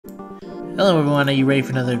Hello everyone, are you ready for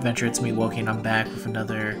another adventure? It's me, Wokey, and I'm back with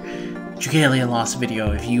another Dragalia Lost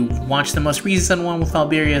video. If you watched the most recent one with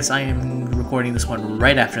Alberius, I am recording this one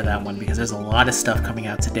right after that one because there's a lot of stuff coming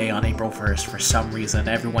out today on April 1st for some reason.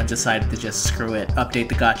 Everyone decided to just screw it, update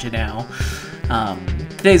the gacha now.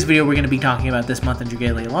 Today's video we're going to be talking about this month in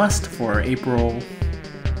Dragalia Lost for April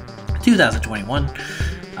 2021.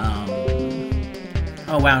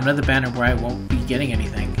 Oh wow, another banner where I won't be getting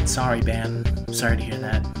anything. Sorry, ban. Sorry to hear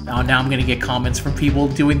that. Oh, now I'm gonna get comments from people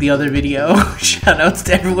doing the other video. Shoutouts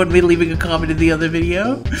to everyone leaving a comment in the other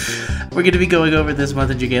video. We're gonna be going over this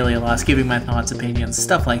month in Dragalia Lost, giving my thoughts, opinions,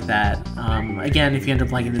 stuff like that. Again, if you end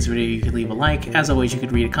up liking this video, you could leave a like. As always, you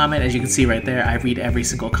could read a comment. As you can see right there, I read every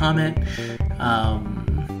single comment.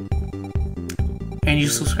 And you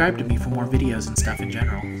subscribe to me for more videos and stuff in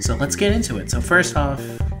general. So let's get into it. So first off,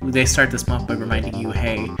 they start this month by reminding you,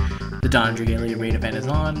 hey, the Dawn Dragalia raid event is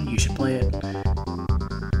on, you should play it. I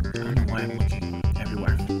don't know why I'm looking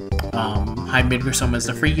everywhere. Hyde Midgarsoma is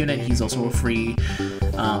the free unit, he's also a free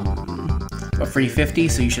 50,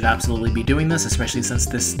 so you should absolutely be doing this, especially since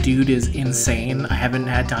this dude is insane. I haven't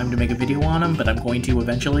had time to make a video on him, but I'm going to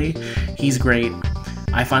eventually. He's great.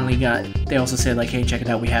 I finally got, they also said like, hey, check it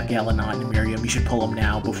out, we have Galanot and Miriam, you should pull them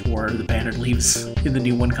now before the banner leaves and the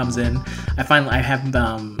new one comes in. I have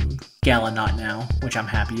Galanot now, which I'm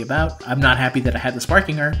happy about. I'm not happy that I had the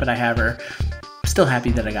Sparking her, but I have her. I'm still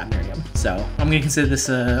happy that I got Miriam, so I'm going to consider this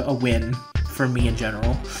a win for me in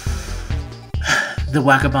general. The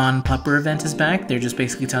Wakabon Pupper event is back. They're just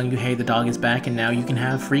basically telling you, hey, the dog is back, and now you can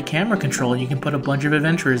have free camera control, and you can put a bunch of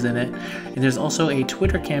adventurers in it. And there's also a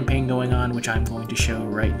Twitter campaign going on, which I'm going to show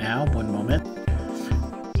right now. One moment.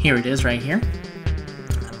 Here it is right here.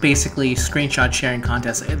 Basically, screenshot sharing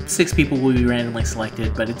contest. 6 people will be randomly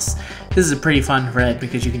selected, but this is a pretty fun thread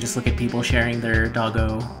because you can just look at people sharing their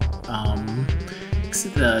doggo,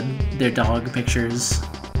 their dog pictures.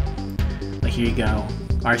 Like, here you go.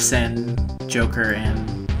 Arsene, Joker, and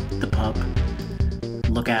the pup.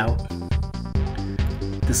 Look out.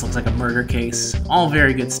 This looks like a murder case. All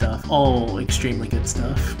very good stuff. All extremely good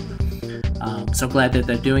stuff. So glad that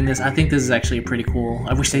they're doing this. I think this is actually pretty cool.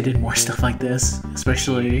 I wish they did more stuff like this,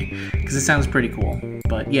 especially because it sounds pretty cool.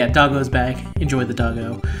 But yeah, Doggo's back. Enjoy the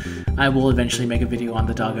Doggo. I will eventually make a video on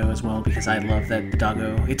the Doggo as well because I love that the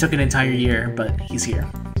Doggo. It took an entire year, but he's here.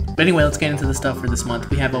 But anyway, let's get into the stuff for this month.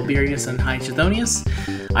 We have Alberius and Hyde Chthonius.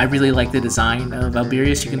 I really like the design of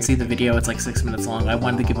Alberius. You can see the video, it's like 6 minutes long. I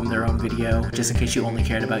wanted to give them their own video, just in case you only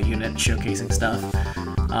cared about unit showcasing stuff.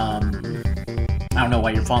 I don't know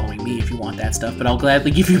why you're following me if you want that stuff, but I'll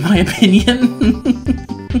gladly give you my opinion.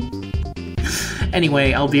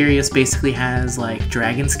 Anyway, Alberius basically has like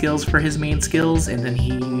dragon skills for his main skills, and then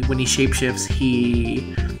when he shapeshifts,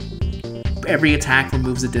 every attack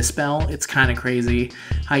removes a dispel. It's kind of crazy.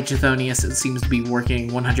 Hyde Chthonius, it seems to be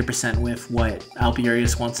working 100% with what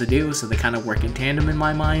Alberius wants to do, so they kind of work in tandem in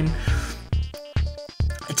my mind.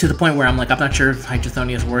 To the point where I'm like, I'm not sure if Hyde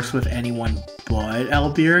Chthonius works with anyone but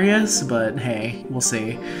Alberius, but hey, we'll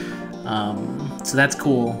see. So that's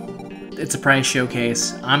cool. It's a prize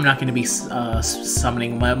showcase. I'm not going to be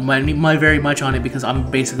summoning my very much on it because I'm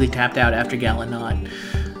basically tapped out after Galanot.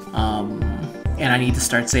 And I need to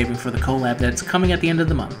start saving for the collab that's coming at the end of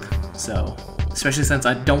the month. So, especially since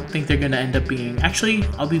I don't think they're going to end up being... Actually,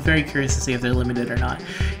 I'll be very curious to see if they're limited or not.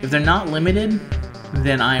 If they're not limited,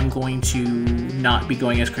 then I'm going to not be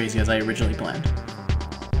going as crazy as I originally planned.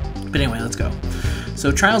 But anyway, let's go.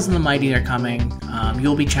 So, Trials of the Mighty are coming.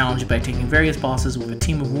 You'll be challenged by taking various bosses with a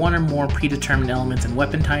team of 1 or more predetermined elements and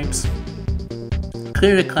weapon types.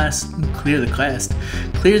 Clear these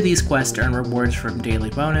quests to earn rewards from daily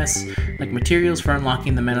bonus, like materials for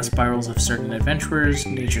unlocking the mana spirals of certain adventurers,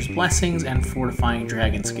 nature's blessings, and fortifying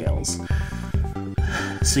dragon scales.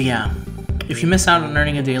 So yeah, if you miss out on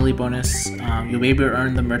earning a daily bonus, you'll be able to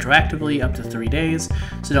earn them retroactively up to 3 days,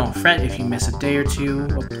 so don't fret if you miss a day or 2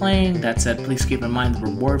 of playing. That said, please keep in mind the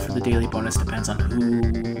reward for the daily bonus depends on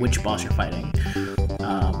which boss you're fighting.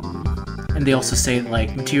 And they also say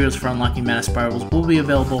like materials for unlocking mana spirals will be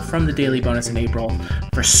available from the daily bonus in April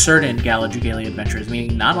for certain Gala Dragalia adventures,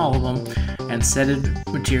 meaning not all of them, and setted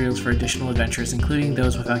materials for additional adventures, including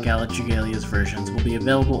those without Gala Dragalia's versions, will be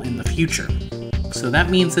available in the future. So that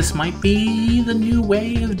means this might be the new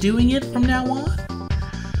way of doing it from now on?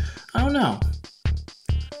 I don't know.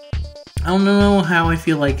 I don't know how I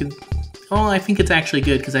feel like... Well, I think it's actually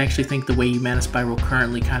good, because I actually think the way you mana spiral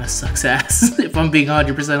currently kind of sucks ass, if I'm being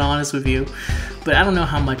 100% honest with you. But I don't know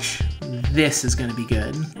how much this is going to be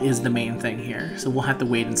good, is the main thing here. So we'll have to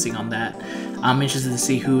wait and see on that. I'm interested to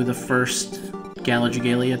see who the first Gala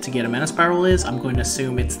Dragalia to get a Mana Spiral is. I'm going to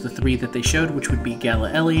assume it's the 3 that they showed, which would be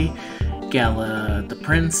Gala Ellie, Gala the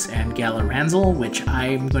Prince, and Gala Ranzel, which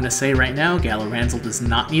I'm going to say right now, Gala Ranzel does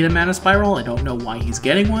not need a Mana Spiral. I don't know why he's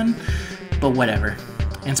getting one, but whatever.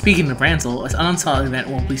 And speaking of Ranzel, an Onslaught event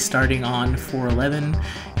will be starting on 4/11.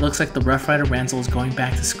 It looks like the Rough Rider Ranzel is going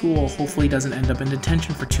back to school. Hopefully doesn't end up in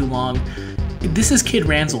detention for too long. This is Kid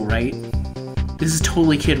Ranzel, right? This is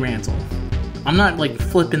totally Kid Ranzel. I'm not, like,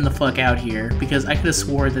 flipping the fuck out here, because I could have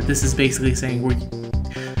swore that this is basically saying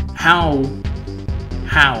How?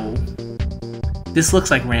 This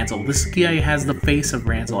looks like Ranzel. This guy has the face of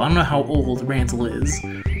Ranzel. I don't know how old Ranzel is.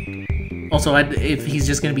 Also, if he's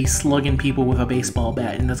just going to be slugging people with a baseball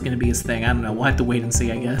bat and that's going to be his thing, I don't know. We'll have to wait and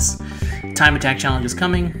see, I guess. Time Attack Challenge is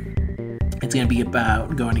coming. It's going to be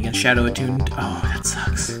about going against Shadow Attuned. Oh, that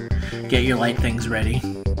sucks. Get your light things ready.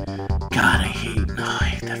 God, I hate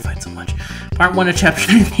that fight so much. Part 1 of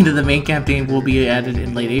Chapter 19 of the main campaign will be added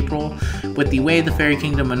in late April. With the way the Fairy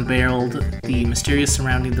Kingdom unveiled, the mysterious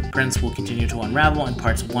surrounding the prince will continue to unravel in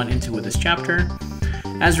parts 1 and 2 of this chapter.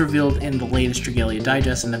 As revealed in the latest Dragalia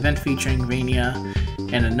Digest, an event featuring Vania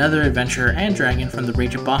and another adventurer and dragon from the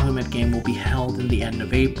Rage of Bahamut game will be held in the end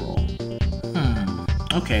of April.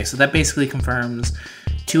 Okay, so that basically confirms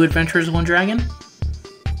 2 adventurers, 1 dragon?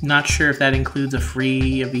 Not sure if that includes a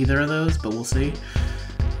free of either of those, but we'll see.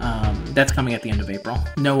 That's coming at the end of April.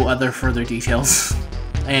 No other further details.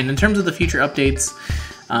 And in terms of the future updates,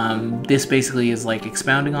 this basically is like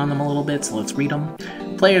expounding on them a little bit, so let's read them.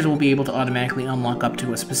 Players will be able to automatically unlock up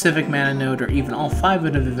to a specific mana node or even all 5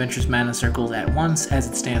 of Adventure's mana circles at once. As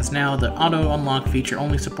it stands now, the auto-unlock feature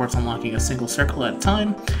only supports unlocking a single circle at a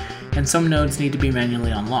time, and some nodes need to be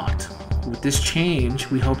manually unlocked. With this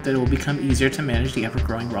change, we hope that it will become easier to manage the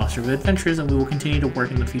ever-growing roster of adventures, and we will continue to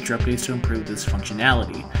work in the future updates to improve this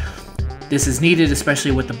functionality. This is needed,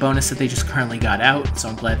 especially with the bonus that they just currently got out, so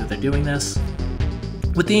I'm glad that they're doing this.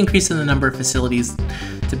 With the increase in the number of facilities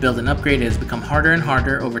to build and upgrade, it has become harder and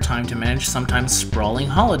harder over time to manage sometimes sprawling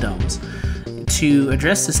holodomes. To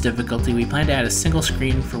address this difficulty, we plan to add a single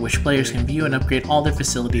screen for which players can view and upgrade all their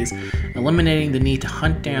facilities, eliminating the need to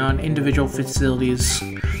hunt down individual facilities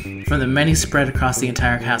from the many spread across the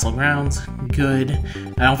entire castle grounds. Good.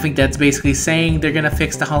 I don't think that's basically saying they're gonna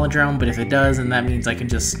fix the holodrome, but if it does, then that means I can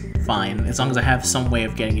just fine, as long as I have some way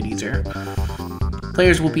of getting it easier.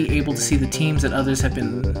 Players will be able to see the teams that others have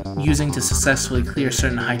been using to successfully clear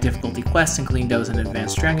certain high difficulty quests, including those in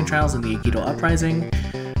Advanced Dragon Trials and the Agido Uprising.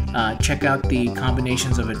 Check out the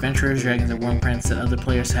combinations of adventurers, dragons, and wormprints that other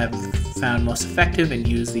players have found most effective, and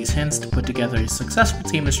use these hints to put together a successful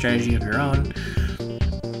team and strategy of your own.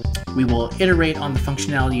 We will iterate on the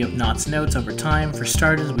functionality of Knott's notes over time. For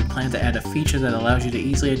starters, we plan to add a feature that allows you to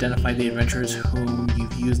easily identify the adventurers whom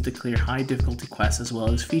you've used to clear high difficulty quests, as well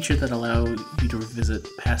as features that allow you to revisit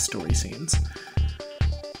past story scenes.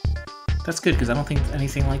 That's good, because I don't think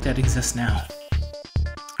anything like that exists now.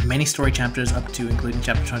 Many story chapters up to including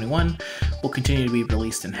chapter 21 will continue to be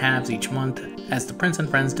released in halves each month as the prince and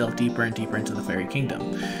friends delve deeper and deeper into the Fairy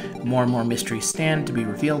Kingdom. More and more mysteries stand to be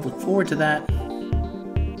revealed. Look forward to that.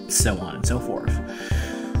 So on and so forth.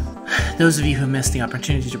 Those of you who missed the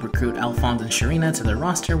opportunity to recruit Alphonse and Sharina to their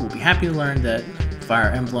roster will be happy to learn that Fire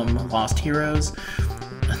Emblem Lost Heroes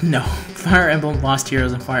and Fire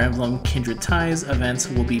Emblem Kindred Ties events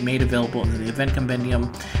will be made available in the event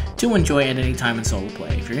compendium to enjoy at any time in solo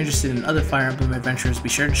play. If you're interested in other Fire Emblem adventures, be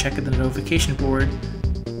sure to check out the notification board.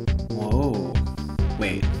 Whoa.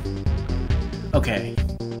 Wait. Okay.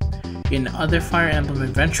 In other Fire Emblem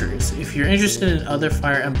adventures. If you're interested in other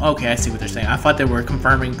Fire Emblem... Okay, I see what they're saying. I thought they were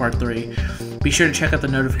confirming Part 3. Be sure to check out the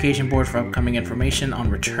notification board for upcoming information on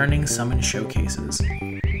returning summon showcases.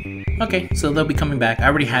 Okay, so they'll be coming back. I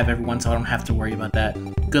already have everyone, so I don't have to worry about that.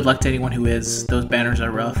 Good luck to anyone who is. Those banners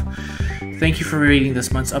are rough. Thank you for reading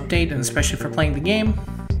this month's update, and especially for playing the game.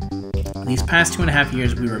 These past 2.5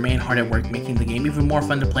 years, we remain hard at work making the game even more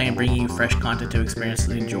fun to play and bringing you fresh content to experience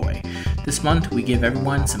and enjoy. This month, we give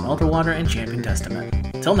everyone some Elder Water and Champion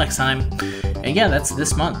Testament. Till next time. And yeah, that's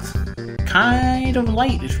this month. Kind of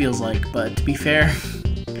light, it feels like, but to be fair,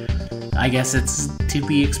 I guess it's to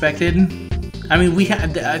be expected. I mean,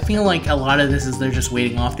 I feel like a lot of this is they're just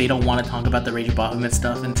waiting off. They don't want to talk about the Rage of Bahamut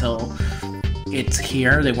stuff until it's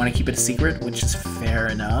here. They want to keep it a secret, which is fair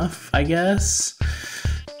enough, I guess.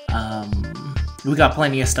 We got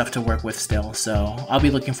plenty of stuff to work with still, so I'll be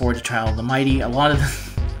looking forward to Trial of the Mighty.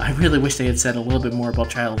 I really wish they had said a little bit more about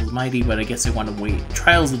Trial of the Mighty, but I guess they want to wait.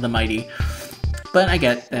 Trials of the Mighty. But I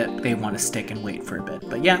get that they want to stick and wait for a bit.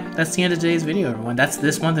 But yeah, that's the end of today's video, everyone. That's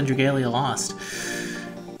this month in Dragalia Lost.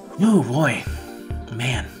 Oh boy.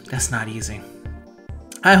 Man, that's not easy.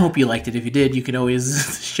 I hope you liked it. If you did, you can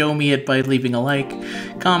always show me it by leaving a like,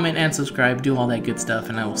 comment, and subscribe, do all that good stuff,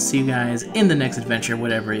 and I will see you guys in the next adventure,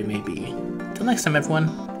 whatever it may be. Till next time,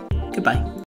 everyone, goodbye.